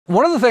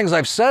One of the things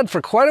I've said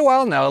for quite a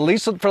while now, at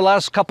least for the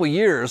last couple of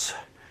years,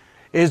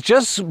 is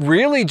just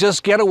really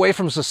just get away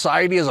from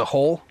society as a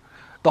whole.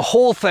 The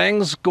whole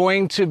thing's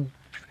going to,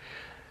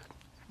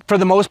 for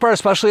the most part,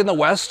 especially in the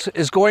West,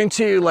 is going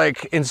to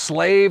like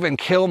enslave and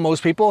kill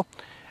most people.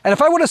 And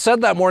if I would have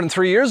said that more than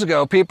 3 years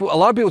ago, a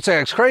lot of people would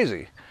say it's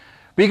crazy.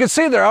 But you can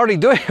see they're already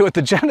doing it with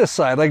the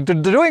genocide. Like they're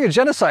doing a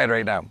genocide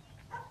right now.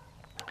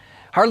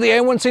 Hardly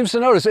anyone seems to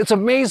notice. It's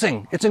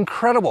amazing. It's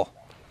incredible.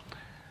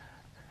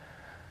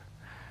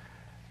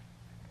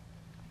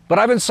 But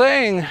I've been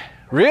saying,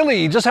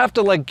 really, you just have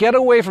to like get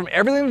away from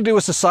everything to do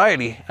with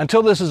society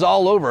until this is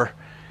all over.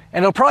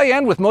 And it'll probably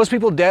end with most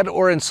people dead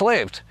or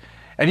enslaved.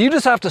 And you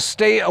just have to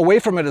stay away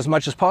from it as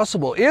much as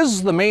possible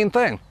is the main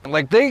thing.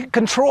 Like they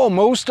control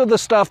most of the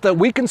stuff that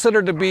we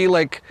consider to be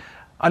like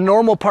a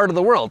normal part of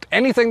the world.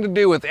 Anything to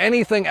do with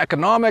anything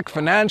economic,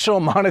 financial,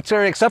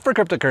 monetary, except for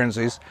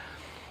cryptocurrencies.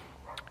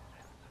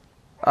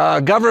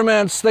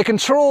 Governments, they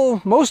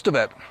control most of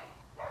it.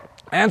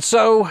 And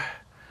so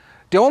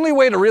the only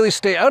way to really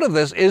stay out of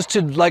this is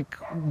to like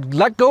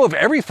let go of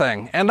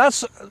everything. And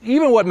that's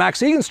even what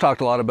Max Igan's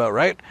talked a lot about,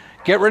 right?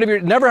 Get rid of your,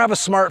 never have a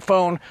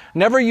smartphone,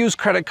 never use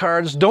credit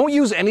cards, don't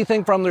use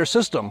anything from their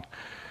system.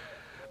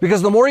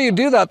 Because the more you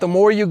do that, the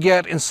more you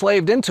get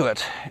enslaved into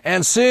it.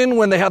 And soon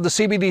when they have the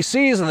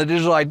CBDCs and the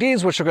digital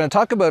IDs, which we're going to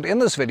talk about in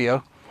this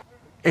video,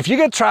 if you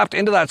get trapped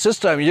into that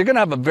system, you're going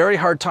to have a very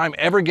hard time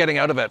ever getting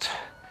out of it.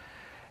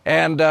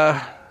 And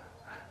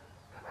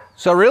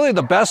so really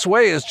the best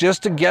way is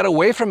just to get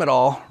away from it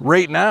all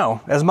right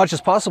now, as much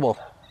as possible.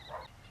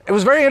 It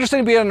was very interesting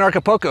to be in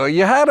Anarchapulco.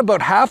 You had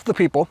about half the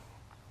people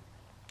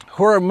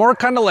who are more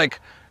kind of like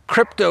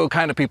crypto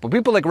kind of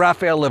people like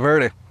Rafael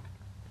Laverde.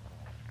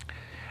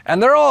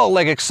 And they're all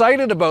like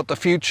excited about the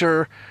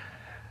future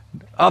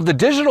of the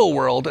digital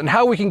world and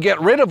how we can get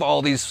rid of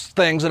all these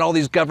things and all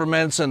these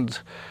governments and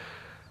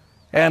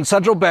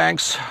central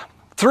banks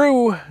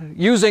through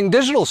using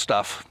digital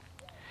stuff.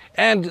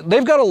 And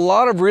they've got a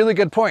lot of really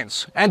good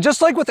points. And just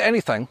like with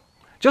anything,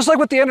 just like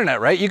with the internet,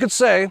 right? You could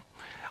say,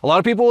 a lot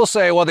of people will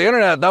say, well, the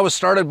internet, that was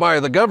started by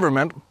the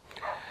government.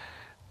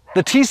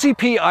 The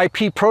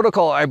TCP/IP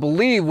protocol, I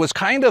believe, was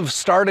kind of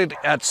started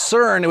at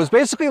CERN. It was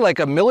basically like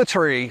a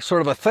military sort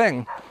of a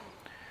thing.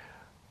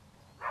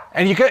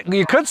 And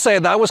you could say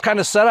that was kind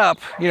of set up,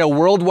 you know,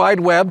 World Wide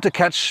Web to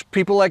catch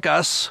people like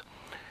us,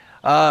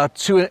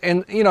 to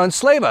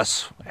enslave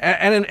us.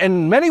 And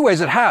in many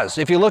ways it has.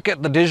 If you look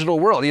at the digital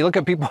world, you look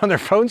at people on their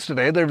phones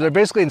today, they're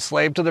basically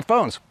enslaved to their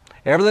phones.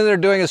 Everything they're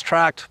doing is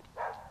tracked.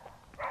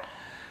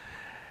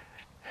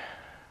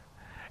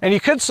 And you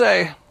could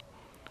say,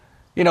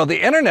 you know,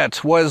 the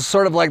internet was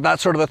sort of like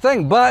that sort of a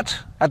thing, but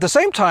at the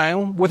same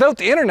time, without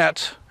the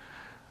internet,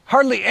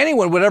 hardly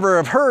anyone would ever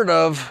have heard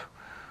of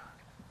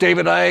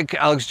David Icke,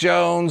 Alex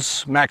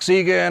Jones, Max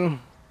Igan,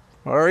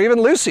 or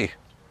even Lucy.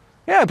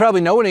 Yeah,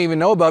 probably no one even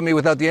know about me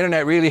without the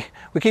internet, really.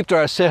 We keep to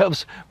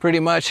ourselves pretty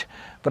much.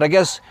 But I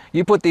guess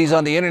you put these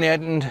on the internet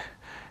and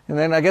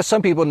then I guess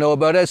some people know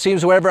about it. It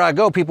seems wherever I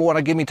go, people want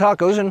to give me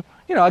tacos and,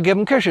 you know, I give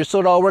them kisses, so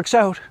it all works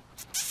out.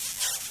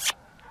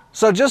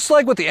 So just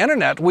like with the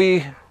internet,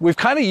 we've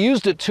kind of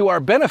used it to our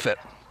benefit.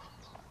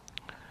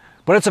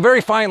 But it's a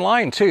very fine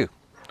line too.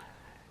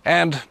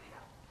 And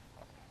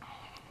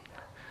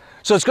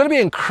so it's going to be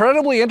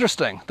incredibly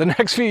interesting the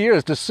next few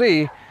years to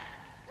see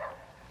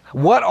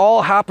what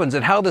all happens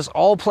and how this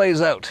all plays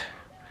out.